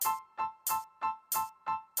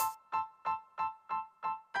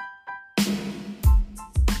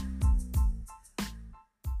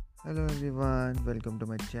Hello everyone, welcome to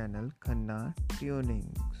my channel Khanna Tuning.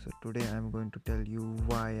 So today I'm going to tell you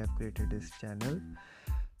why I've created this channel.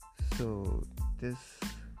 So this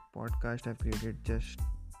podcast I've created just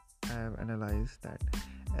I've analyzed that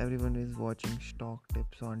everyone is watching stock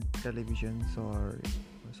tips on televisions or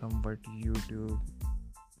somewhat YouTube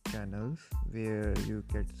channels where you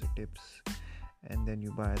get the tips and then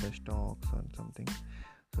you buy the stocks on something.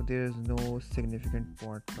 So there is no significant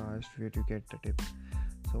podcast where you get the tips.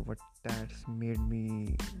 So what that's made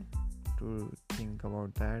me to think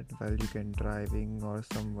about that while you can driving or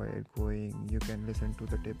somewhere going, you can listen to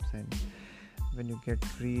the tips, and when you get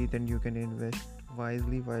free then you can invest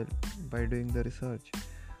wisely while by doing the research.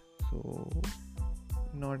 So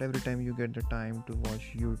not every time you get the time to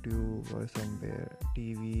watch YouTube or somewhere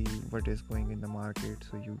TV what is going in the market,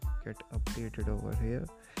 so you get updated over here.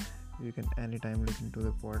 You can anytime listen to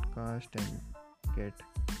the podcast and get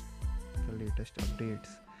the latest updates.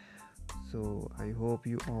 So I hope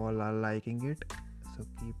you all are liking it. So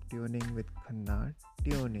keep tuning with Khanna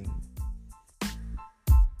Tuning.